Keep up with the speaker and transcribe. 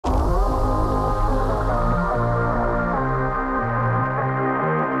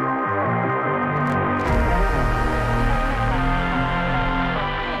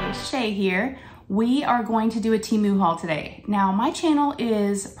here. We are going to do a Temu haul today. Now, my channel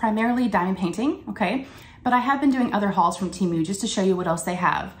is primarily diamond painting, okay? But I have been doing other hauls from Temu just to show you what else they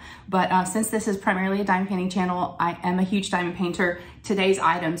have. But since this is primarily a diamond painting channel, I am a huge diamond painter. Today's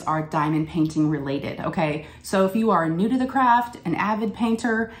items are diamond painting related, okay? So if you are new to the craft, an avid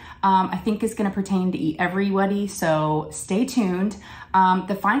painter, I think it's gonna pertain to everybody, so stay tuned.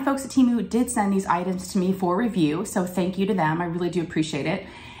 The fine folks at Temu did send these items to me for review, so thank you to them. I really do appreciate it.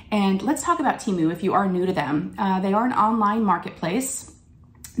 And let's talk about Temu if you are new to them. They are an online marketplace.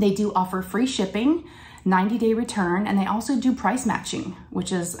 They do offer free shipping, 90-day return, and they also do price matching,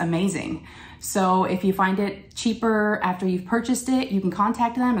 which is amazing. So if you find it cheaper after you've purchased it, you can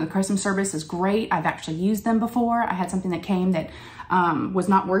contact them, and the customer service is great. I've actually used them before. I had something that came that was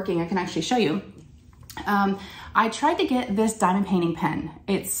not working. I can actually show you. I tried to get this diamond painting pen.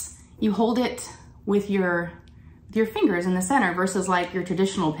 You hold it with your fingers in the center versus like your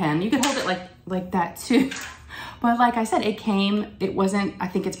traditional pen. You could hold it like that too. But like I said, it wasn't, I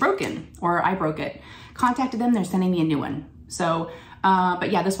think it's broken, or I broke it. Contacted them, they're sending me a new one. So,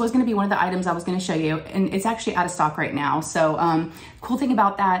 but yeah, this was gonna be one of the items I was gonna show you, and it's actually out of stock right now. So cool thing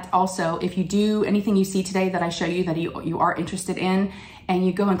about that also, if you do anything you see today that I show you that you are interested in, and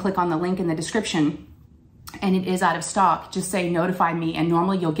you go and click on the link in the description, and it is out of stock, just say notify me, and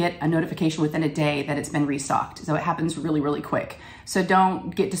normally you'll get a notification within a day that it's been restocked. So it happens really, really quick. So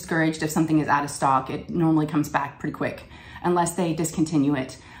don't get discouraged if something is out of stock. It normally comes back pretty quick unless they discontinue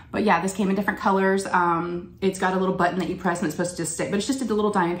it. But yeah, this came in different colors. It's got a little button that you press and it's supposed to just stick, but it's just a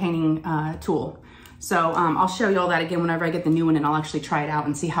little diamond painting tool. So I'll show you all that again whenever I get the new one, and I'll actually try it out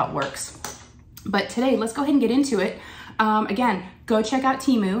and see how it works. But today, let's go ahead and get into it. Again, go check out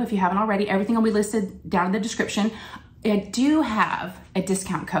Temu if you haven't already. Everything will be listed down in the description. I do have a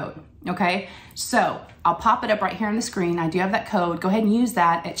discount code, okay? So I'll pop it up right here on the screen. I do have that code. Go ahead and use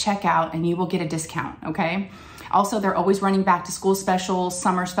that at checkout and you will get a discount, okay? Also, they're always running back to school specials,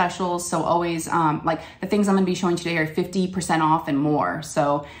 summer specials. So always, like the things I'm gonna be showing today are 50% off and more.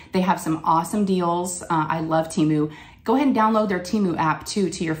 So they have some awesome deals. I love Temu. Go ahead and download their Temu app too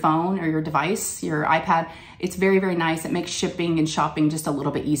to your phone or your device, your iPad. It's very, very nice. It makes shipping and shopping just a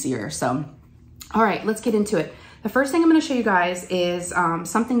little bit easier. So, all right, let's get into it. The first thing I'm gonna show you guys is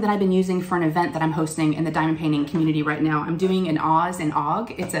something that I've been using for an event that I'm hosting in the diamond painting community right now. I'm doing an Oz and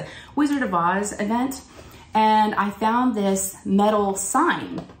Og. It's a Wizard of Oz event. And I found this metal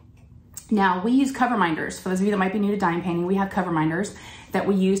sign. Now, we use cover minders. For those of you that might be new to diamond painting, we have cover minders that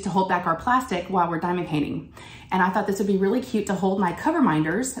we use to hold back our plastic while we're diamond painting. And I thought this would be really cute to hold my cover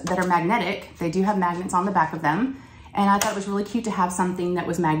minders that are magnetic. They do have magnets on the back of them. And I thought it was really cute to have something that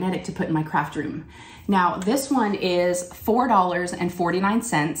was magnetic to put in my craft room. Now, this one is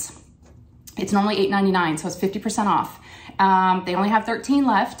 $4.49. It's normally $8.99, so it's 50% off. They only have 13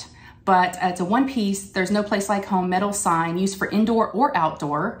 left. But it's a one piece, there's no place like home metal sign used for indoor or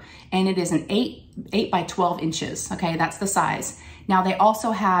outdoor. And it is an 8 by 12 inches, okay? That's the size. Now they also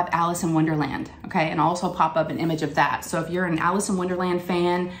have Alice in Wonderland, okay? And I'll also pop up an image of that. So if you're an Alice in Wonderland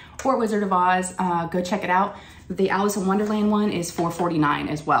fan or Wizard of Oz, go check it out. The Alice in Wonderland one is $4.49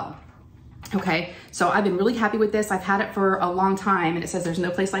 as well. Okay, so I've been really happy with this. I've had it for a long time, and it says there's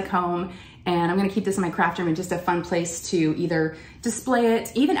no place like home. And I'm gonna keep this in my craft room and just a fun place to either display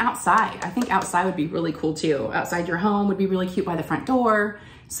it, even outside. I think outside would be really cool too. Outside your home would be really cute by the front door.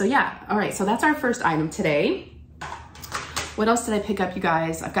 So yeah, all right, so that's our first item today. What else did I pick up, you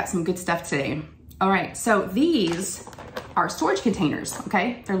guys? I've got some good stuff today. All right, so these are storage containers,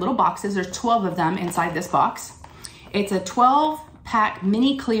 okay? They're little boxes, there's 12 of them inside this box. It's a 12-pack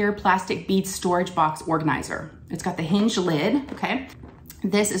mini clear plastic bead storage box organizer. It's got the hinge lid, okay?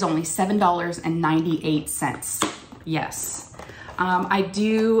 This is only $7.98. Yes. I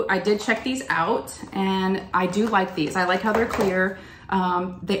did check these out, and I do like these. I like how they're clear.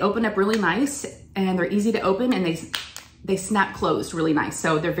 They open up really nice, and they're easy to open, and they snap closed really nice.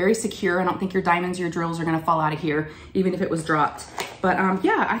 So they're very secure. I don't think your diamonds, your drills are gonna fall out of here, even if it was dropped. But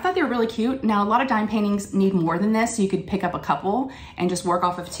yeah, I thought they were really cute. Now, a lot of diamond paintings need more than this. So you could pick up a couple and just work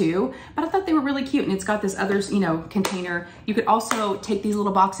off of 2. But I thought they were really cute. And it's got this other, container. You could also take these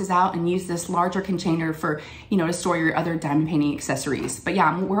little boxes out and use this larger container for, to store your other diamond painting accessories. But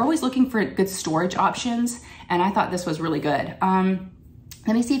yeah, we're always looking for good storage options. And I thought this was really good. Let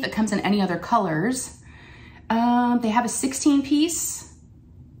me see if it comes in any other colors. They have a 16 piece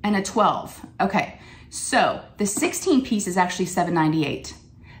and a 12. Okay. So the 16 piece is actually $7.98.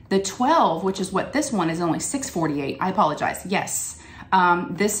 The 12, which is what this one is, only $6.48. I apologize. Yes,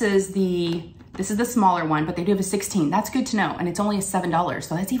 this is the This is the smaller one, but they do have a 16. That's good to know. And it's only $7.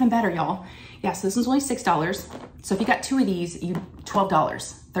 So that's even better, y'all. Yeah, so this one's only $6. So if you got 2 of these, you $12,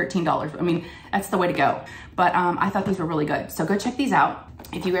 $13. I mean, that's the way to go. But I thought these were really good. So go check these out.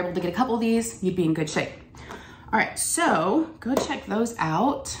 If you were able to get a couple of these, you'd be in good shape. All right, so go check those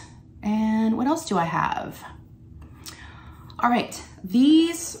out. And what else do I have? All right,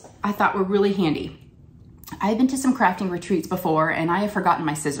 these I thought were really handy. I've been to some crafting retreats before and I have forgotten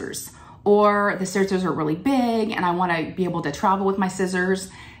my scissors, or the scissors are really big and I want to be able to travel with my scissors.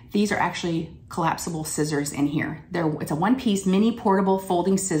 These are actually collapsible scissors in here. It's a one-piece mini portable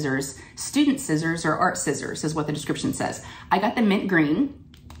folding scissors, student scissors or art scissors is what the description says. I got the mint green.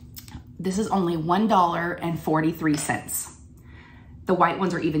 This is only $1.43. The white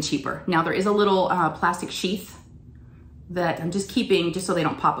ones are even cheaper. Now there is a little plastic sheath that I'm just keeping just so they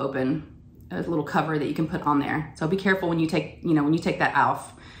don't pop open. A little cover that you can put on there. So be careful when you take, when you take that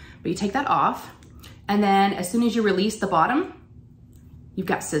off. But you take that off, and then as soon as you release the bottom, you've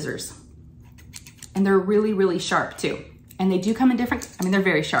got scissors. And they're really, really sharp too. And they do come in different, they're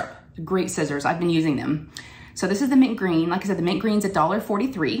very sharp. Great scissors, I've been using them. So this is the mint green. Like I said, the mint green's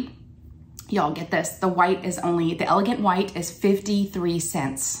 $1.43. Y'all get this, the elegant white is 53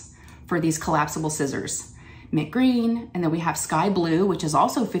 cents for these collapsible scissors. Mint green, and then we have sky blue, which is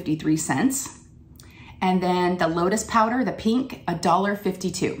also 53 cents. And then the lotus powder, the pink,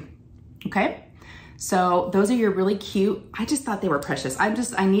 $1.52, okay? So those are your really cute, I just thought they were precious. I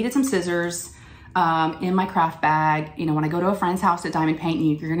needed some scissors in my craft bag. When I go to a friend's house at diamond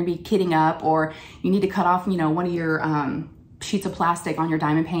paint, you're gonna be kitting up, or you need to cut off, one of your sheets of plastic on your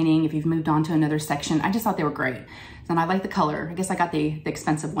diamond painting if you've moved on to another section. I just thought they were great. And I like the color. I guess I got the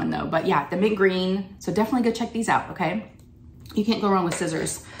expensive one though, but yeah, the mint green. So definitely go check these out, okay? You can't go wrong with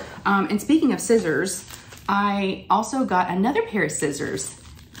scissors. And speaking of scissors, I also got another pair of scissors.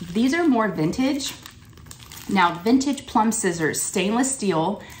 These are more vintage. Now, vintage plum scissors, stainless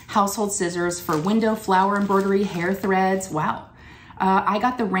steel, household scissors for window, flower embroidery, hair threads. Wow. I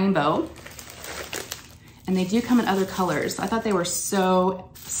got the rainbow, and they do come in other colors. I thought they were so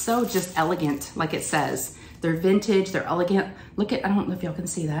just elegant, like it says. They're vintage, they're elegant. Look at, I don't know if y'all can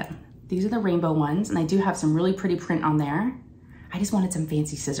see that. These are the rainbow ones, and they do have some really pretty print on there. I just wanted some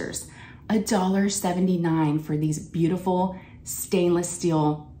fancy scissors. $1.79 for these beautiful stainless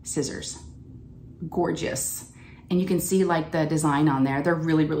steel scissors. Gorgeous. And you can see like the design on there. They're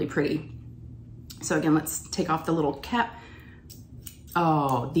really, really pretty. So again, let's take off the little cap.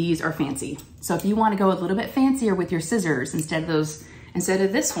 Oh, these are fancy. So if you want to go a little bit fancier with your scissors, instead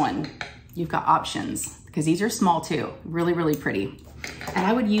of this one, you've got options, because these are small too. Really, really pretty. And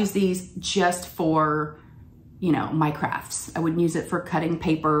I would use these just for, my crafts. I wouldn't use it for cutting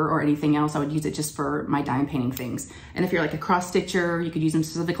paper or anything else. I would use it just for my diamond painting things. And if you're like a cross stitcher, you could use them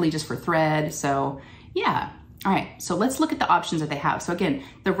specifically just for thread. So yeah. All right, so let's look at the options that they have. So again,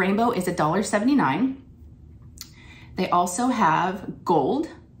 the rainbow is $1.79. They also have gold.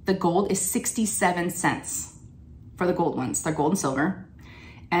 The gold is 67 cents for the gold ones. They're gold and silver.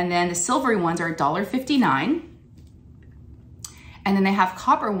 And then the silvery ones are $1.59. And then they have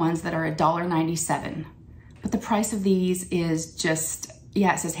copper ones that are $1.97. But the price of these is just,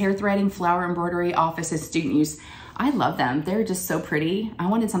 yeah, it says hair threading, flower embroidery, office, and student use. I love them. They're just so pretty. I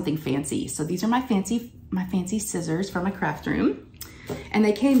wanted something fancy. So these are my fancy scissors for my craft room. And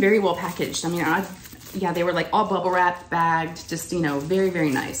they came very well packaged. Yeah, they were like all bubble wrap, bagged, just, very,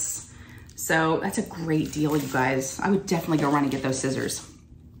 very nice. So that's a great deal, you guys. I would definitely go run and get those scissors.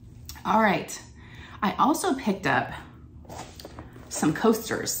 All right, I also picked up some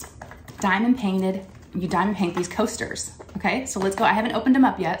coasters, diamond painted. You diamond paint these coasters, okay? So let's go, I haven't opened them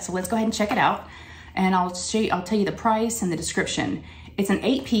up yet, so let's go ahead and check it out. And I'll tell you the price and the description. It's an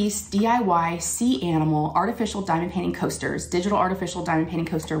 8-piece DIY sea animal artificial diamond painting coasters, digital artificial diamond painting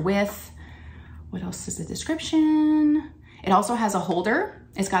coaster with, what else is the description? It also has a holder,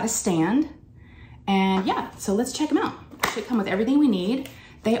 it's got a stand, and yeah, so let's check them out. It should come with everything we need.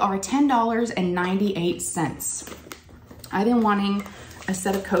 They are $10.98. I've been wanting a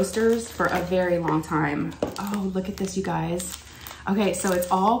set of coasters for a very long time. Oh, look at this, you guys. Okay, so it's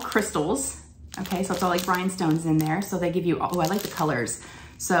all crystals. Okay, so it's all like rhinestones in there. So they give you, oh, I like the colors.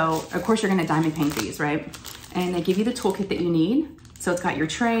 So of course you're gonna diamond paint these, right? And they give you the toolkit that you need. So it's got your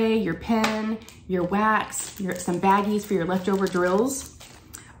tray, your pen, your wax, some baggies for your leftover drills.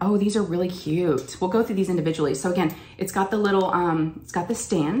 Oh, these are really cute. We'll go through these individually. So again, it's got the little, it's got the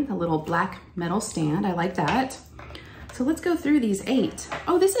stand, the little black metal stand. I like that. So let's go through these 8.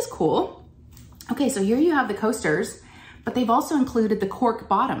 Oh, this is cool. Okay, so here you have the coasters, but they've also included the cork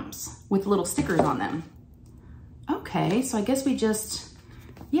bottoms with little stickers on them. Okay, so I guess we just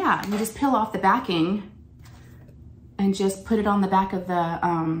yeah, you just peel off the backing and just put it on the back of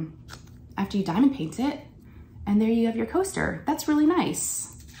the, after you diamond paint it. And there you have your coaster. That's really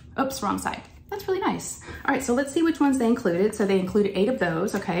nice. Oops, wrong side. That's really nice. All right, so let's see which ones they included. So they included 8 of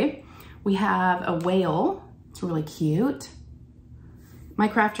those, okay. We have a whale, it's really cute. My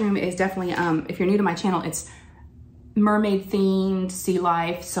craft room is definitely, if you're new to my channel, it's mermaid themed, sea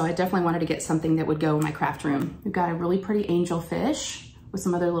life. So I definitely wanted to get something that would go in my craft room. We've got a really pretty angel fish with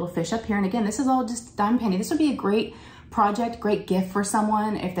some other little fish up here. And again, this is all just diamond painting. This would be a great project, great gift for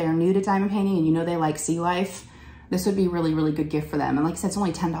someone if they are new to diamond painting and you know they like sea life. This would be a really, really good gift for them. And like I said, it's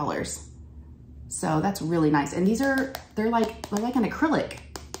only $10. So that's really nice. And these are, they're like an acrylic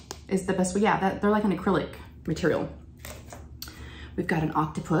is the best way. Yeah, they're like an acrylic material. We've got an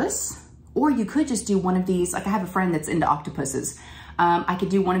octopus, or you could just do one of these. Like I have a friend that's into octopuses. I could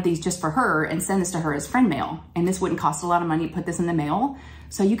do one of these just for her and send this to her as friend mail. And this wouldn't cost a lot of money to put this in the mail.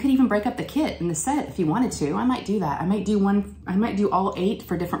 So you could even break up the kit and the set if you wanted to. I might do that. I might do all 8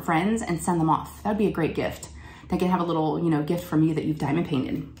 for different friends and send them off. That'd be a great gift. They can have a little, you know, gift from you that you've diamond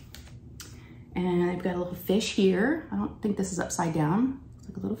painted. And I've got a little fish here. I don't think this is upside down. It's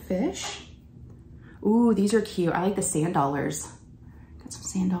like a little fish. Ooh, these are cute. I like the sand dollars. Got some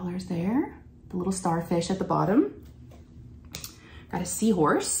sand dollars there. The little starfish at the bottom. Got a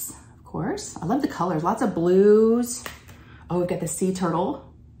seahorse, of course. I love the colors, lots of blues. Oh, we've got the sea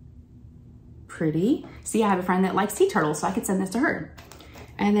turtle. Pretty. See, I have a friend that likes sea turtles, so I could send this to her.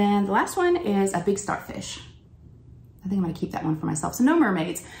 And then the last one is a big starfish. I think I'm gonna keep that one for myself. So no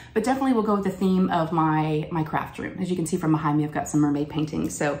mermaids, but definitely we'll go with the theme of my craft room. As you can see from behind me, I've got some mermaid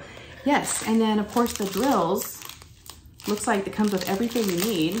paintings. So yes, and then of course the drills, looks like it comes with everything you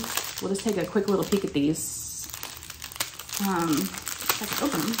need. We'll just take a quick little peek at these. If I can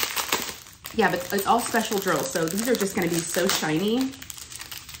open them. Yeah, but it's all special drills. So these are just gonna be so shiny.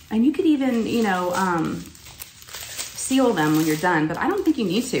 And you could even, you know, seal them when you're done, but I don't think you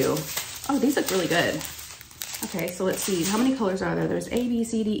need to. Oh, these look really good. Okay, so let's see, how many colors are there? There's A, B,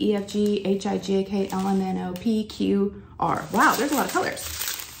 C, D, E, F, G, H, I, J, K, L, M, N, O, P, Q, R. Wow, there's a lot of colors.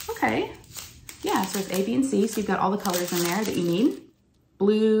 Okay, yeah, so it's A, B, and C, so you've got all the colors in there that you need.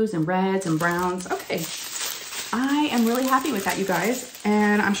 Blues and reds and browns, okay. I am really happy with that, you guys.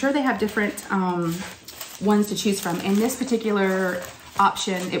 And I'm sure they have different ones to choose from. In this particular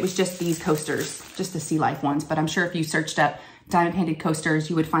option, it was just these coasters, just the sea life ones. But I'm sure if you searched up diamond painted coasters,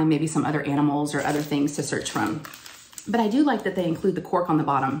 you would find maybe some other animals or other things to search from. But I do like that they include the cork on the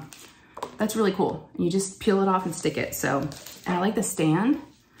bottom. That's really cool. You just peel it off and stick it. So, and I like the stand.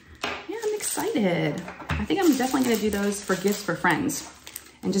 Yeah, I'm excited. I think I'm definitely gonna do those for gifts for friends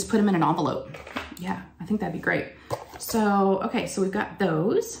and just put them in an envelope. Yeah, I think that'd be great. So, okay, so we've got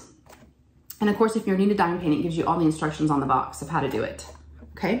those. And of course, if you're new to diamond painting, it gives you all the instructions on the box of how to do it,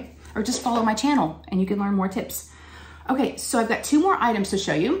 okay? Or just follow my channel and you can learn more tips. Okay, so I've got 2 more items to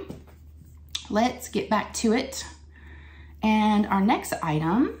show you. Let's get back to it. And our next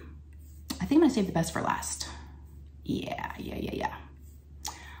item, I think I'm gonna save the best for last. Yeah.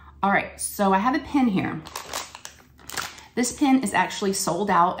 All right, so I have a pin here. This pin is actually sold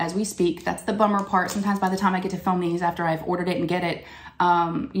out as we speak. That's the bummer part. Sometimes by the time I get to film these after I've ordered it and get it,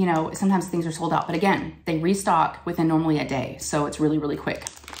 you know, sometimes things are sold out. But again, they restock within normally a day. So it's really, really quick.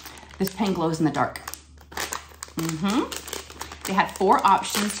 This pen glows in the dark. They had 4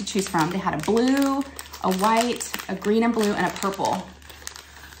 options to choose from. They had a blue, a white, a green and blue, and a purple.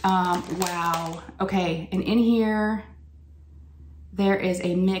 Wow. Okay, and in here, there is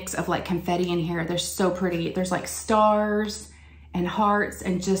a mix of like confetti in here. They're so pretty. There's like stars and hearts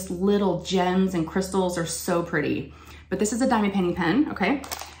and just little gems and crystals are so pretty. But this is a diamond painting pen, okay?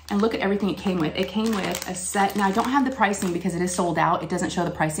 And look at everything it came with. It came with a set. Now I don't have the pricing because it is sold out. It doesn't show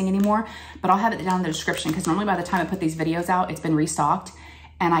the pricing anymore, but I'll have it down in the description because normally by the time I put these videos out, it's been restocked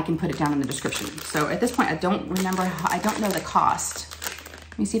and I can put it down in the description. So at this point, I don't know the cost.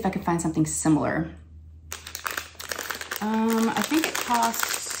 Let me see if I can find something similar. I think it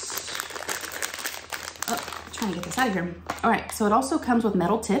costs, I'm trying to get this out of here. All right, so it also comes with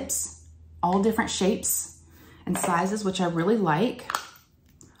metal tips, all different shapes and sizes, which I really like.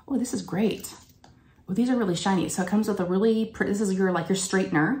 Oh, this is great. Oh, these are really shiny. So it comes with a really pretty, this is your like your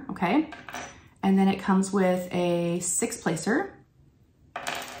straightener, okay? And then it comes with a 6-placer.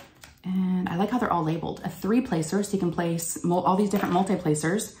 And I like how they're all labeled. A 3-placer, so you can place all these different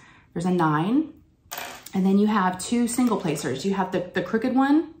multi-placers. There's a 9. And then you have 2 single placers. You have the crooked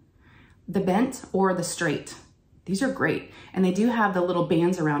one, the bent, or the straight. These are great. And they do have the little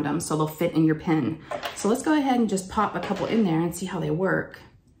bands around them, so they'll fit in your pen. So let's go ahead and just pop a couple in there and see how they work.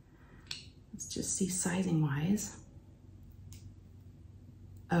 Let's just see sizing wise.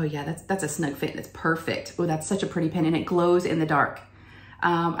 Oh yeah, that's a snug fit. It's perfect. Oh, that's such a pretty pen, and it glows in the dark.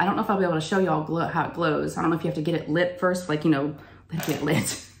 I don't know if I'll be able to show you all how it glows. I don't know if you have to get it lit first, like, you know, get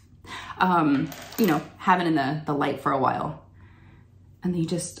lit. You know, have it in the light for a while. And then you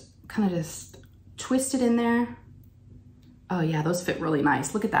just kind of just twist it in there. Oh yeah, those fit really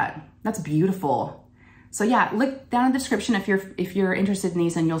nice. Look at that. That's beautiful. So yeah, look down in the description if you're interested in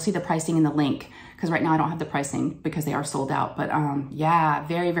these, and you'll see the pricing in the link, because right now I don't have the pricing because they are sold out. But yeah,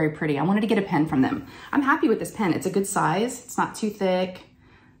 very, very pretty. I wanted to get a pen from them. I'm happy with this pen. It's a good size. It's not too thick,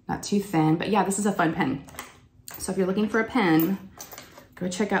 not too thin, but yeah, this is a fun pen. So if you're looking for a pen, go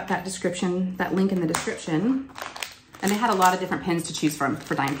check out that description, that link in the description. And they had a lot of different pens to choose from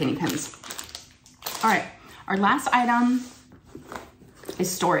for diamond painting pens. All right, our last item is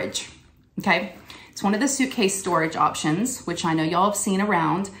storage, okay? It's one of the suitcase storage options, which I know y'all have seen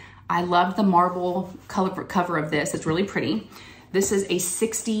around. I love the marble cover of this. It's really pretty. This is a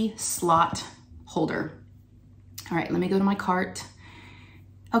 60 slot holder. All right, let me go to my cart.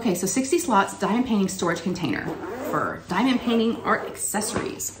 Okay, so 60 slots diamond painting storage container for diamond painting art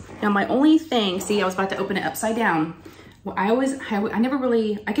accessories. Now my only thing, see, I was about to open it upside down. Well, I never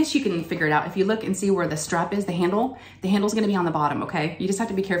really, I guess you can figure it out. If you look and see where the strap is, the handle's gonna be on the bottom, okay? You just have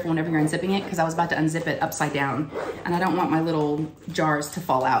to be careful whenever you're unzipping it, because I was about to unzip it upside down, and I don't want my little jars to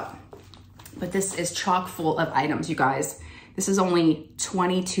fall out. But this is chock full of items, you guys. This is only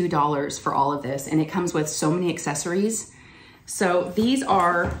 $22 for all of this, and it comes with so many accessories. So these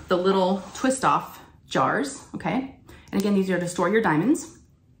are the little twist off jars, okay? And again, these are to store your diamonds.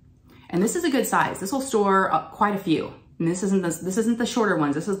 And this is a good size. This will store quite a few. And this isn't the shorter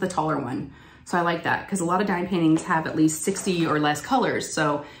ones, this is the taller one. So I like that, because a lot of diamond paintings have at least 60 or less colors.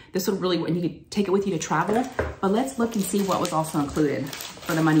 So this would really, and you could take it with you to travel. But let's look and see what was also included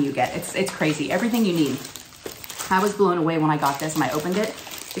for the money you get. It's crazy, everything you need. I was blown away when I got this and I opened it,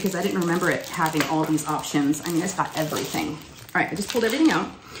 because I didn't remember it having all these options. I mean, it's got everything. All right, I just pulled everything out.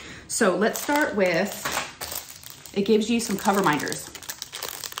 So let's start with, it gives you some cover minders.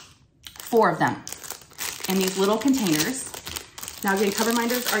 4 of them in these little containers. Now again, cover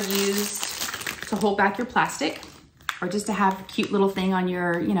minders are used to hold back your plastic, or just to have a cute little thing on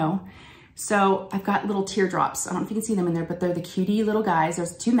your, you know. So I've got little teardrops. I don't know if you can see them in there, but they're the cutie little guys.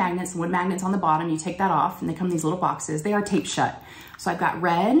 There's 2 magnets, one magnet's on the bottom. You take that off and they come in these little boxes. They are taped shut. So I've got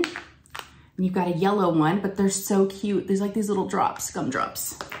red, and you've got a yellow one, but they're so cute. There's like these little drops,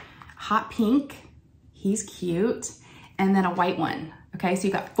 gumdrops. Hot pink, he's cute. And then a white one. Okay, so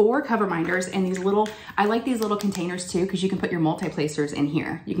you've got 4 cover minders, and these little, I like these little containers too, because you can put your multi-placers in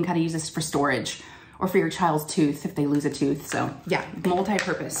here. You can kind of use this for storage, or for your child's tooth if they lose a tooth. So yeah,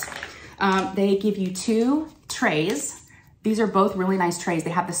 multi-purpose. They give you 2 trays. These are both really nice trays. They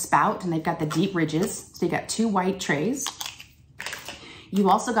have the spout and they've got the deep ridges. So you got 2 white trays. You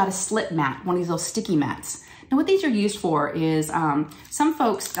also got a slip mat, one of these little sticky mats. Now what these are used for is, some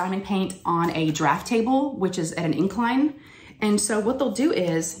folks diamond paint on a draft table, which is at an incline. And so what they'll do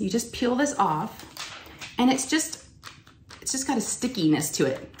is you just peel this off, and it's just got a stickiness to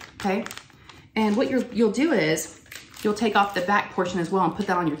it, okay? And what you'll do is you'll take off the back portion as well and put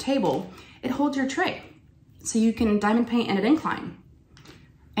that on your table. It holds your tray. So you can diamond paint at an incline.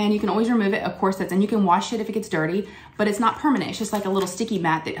 And you can always remove it, of course, and you can wash it if it gets dirty, but it's not permanent. It's just like a little sticky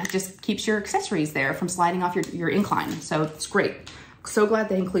mat that just keeps your accessories there from sliding off your incline. So it's great. So glad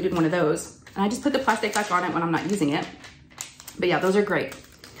they included one of those. And I just put the plastic back on it when I'm not using it. But yeah, those are great.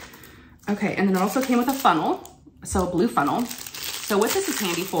 Okay, and then it also came with a funnel, so a blue funnel. So what this is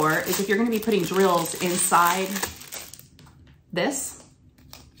handy for is if you're gonna be putting drills inside this,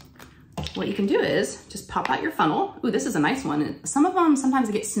 what you can do is just pop out your funnel. Ooh, this is a nice one. Some of them, sometimes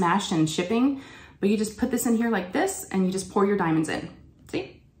they get smashed in shipping, but you just put this in here like this, and you just pour your diamonds in,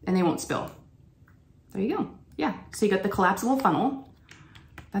 see? And they won't spill. There you go. Yeah, so you got the collapsible funnel.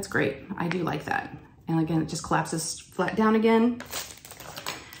 That's great, I do like that. And again, it just collapses flat down again.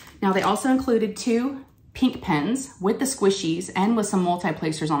 Now they also included 2 pink pens with the squishies and with some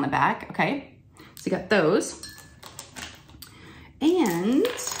multi-placers on the back, okay? So you got those. And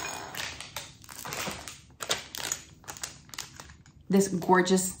this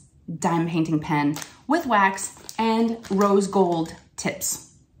gorgeous diamond painting pen with wax and rose gold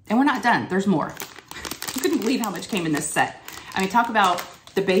tips. And we're not done, there's more. I couldn't believe how much came in this set. I mean, talk about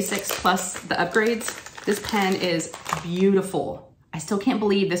the basics plus the upgrades. This pen is beautiful. I still can't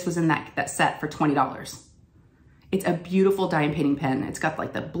believe this was in that set for $20. It's a beautiful diamond painting pen. It's got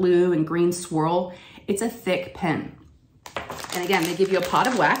like the blue and green swirl. It's a thick pen. And again, they give you a pot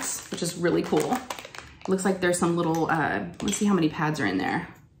of wax, which is really cool. It looks like there's some little, let's see how many pads are in there.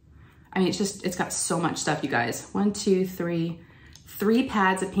 I mean, it's got so much stuff, you guys. 1, 2, 3, 3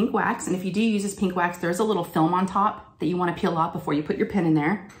 pads of pink wax. And if you do use this pink wax, there's a little film on top that you want to peel off before you put your pen in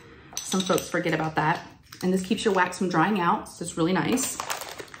there. Some folks forget about that. And this keeps your wax from drying out, so it's really nice.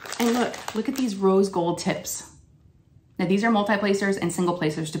 And look at these rose gold tips. Now these are multi-placers and single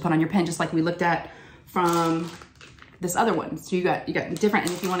placers to put on your pen, just like we looked at from this other one. So you got different,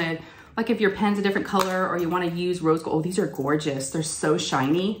 and if you want to, like if your pen's a different color or you want to use rose gold, oh, these are gorgeous. They're so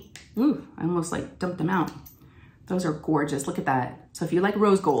shiny. Ooh, I almost like dumped them out. Those are gorgeous, look at that. So if you like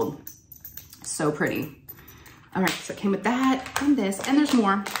rose gold, so pretty. All right, so it came with that and this, and there's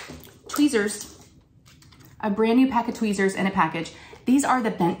more. Tweezers, a brand new pack of tweezers in a package. These are the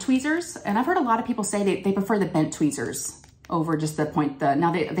bent tweezers, and I've heard a lot of people say they prefer the bent tweezers over just the point.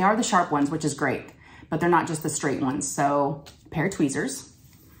 Now they are the sharp ones, which is great, but they're not just the straight ones. So a pair of tweezers.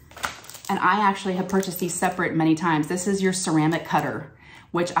 And I actually have purchased these separate many times. This is your ceramic cutter,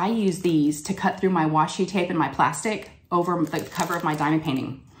 which I use these to cut through my washi tape and my plastic over the cover of my diamond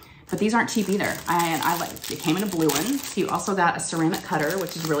painting. But these aren't cheap either. I like, it came in a blue one. So you also got a ceramic cutter,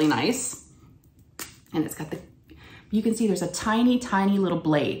 which is really nice. And it's got you can see there's a tiny, tiny little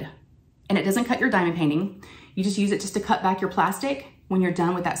blade, and it doesn't cut your diamond painting. You just use it just to cut back your plastic when you're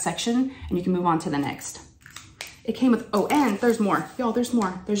done with that section, and you can move on to the next. It came with, oh, and there's more. Y'all, there's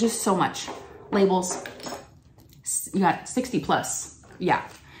more. There's just so much. Labels. You got 60 plus. Yeah.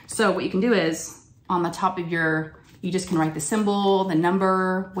 So what you can do is on the top of you just can write the symbol, the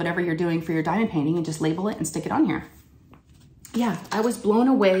number, whatever you're doing for your diamond painting, and just label it and stick it on here. Yeah, I was blown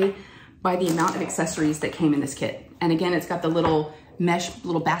away by the amount of accessories that came in this kit. And again, it's got the little mesh,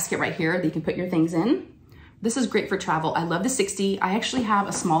 little basket right here that you can put your things in. This is great for travel. I love the 60. I actually have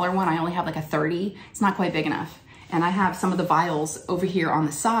a smaller one. I only have like a 30. It's not quite big enough. And I have some of the vials over here on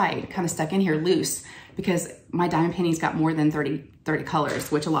the side, kind of stuck in here loose, because my diamond painting's got more than 30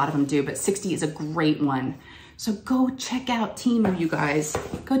 colors, which a lot of them do, but 60 is a great one. So go check out Temu, you guys.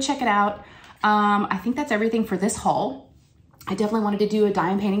 Go check it out. I think that's everything for this haul. I definitely wanted to do a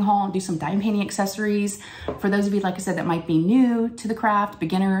diamond painting haul and do some diamond painting accessories. For those of you, like I said, that might be new to the craft,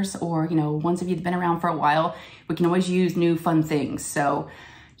 beginners, or ones of you that have been around for a while, we can always use new fun things. So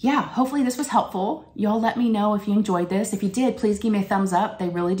yeah, hopefully this was helpful. Y'all let me know if you enjoyed this. If you did, please give me a thumbs up. They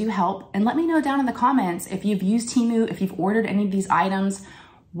really do help. And let me know down in the comments if you've used Temu, if you've ordered any of these items.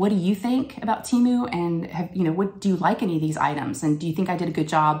 What do you think about Temu? And what do you like any of these items? And do you think I did a good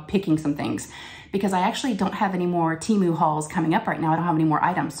job picking some things? Because I actually don't have any more Temu hauls coming up right now. I don't have any more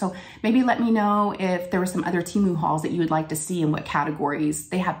items. So maybe let me know if there were some other Temu hauls that you would like to see and what categories.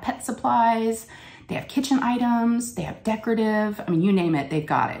 They have pet supplies, they have kitchen items, they have decorative. I mean, you name it, they've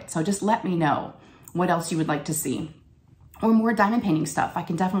got it. So just let me know what else you would like to see. Or more diamond painting stuff. I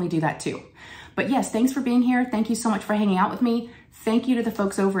can definitely do that too. But yes, thanks for being here. Thank you so much for hanging out with me. Thank you to the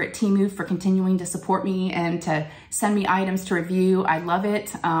folks over at Temu for continuing to support me and to send me items to review. I love it.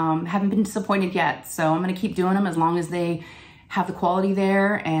 Haven't been disappointed yet. So I'm gonna keep doing them as long as they have the quality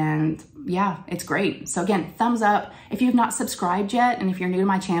there. And yeah, it's great. So again, thumbs up. If you have not subscribed yet, and if you're new to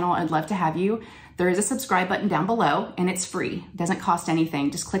my channel, I'd love to have you. There is a subscribe button down below, and it's free. It doesn't cost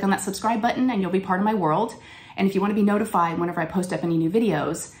anything. Just click on that subscribe button and you'll be part of my world. And if you wanna be notified whenever I post up any new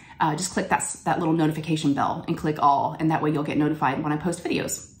videos, just click that little notification bell and click all, and that way you'll get notified when I post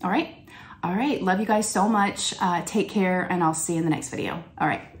videos. All right? All right, love you guys so much. Take care, and I'll see you in the next video. All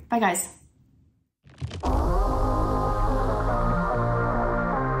right, bye guys.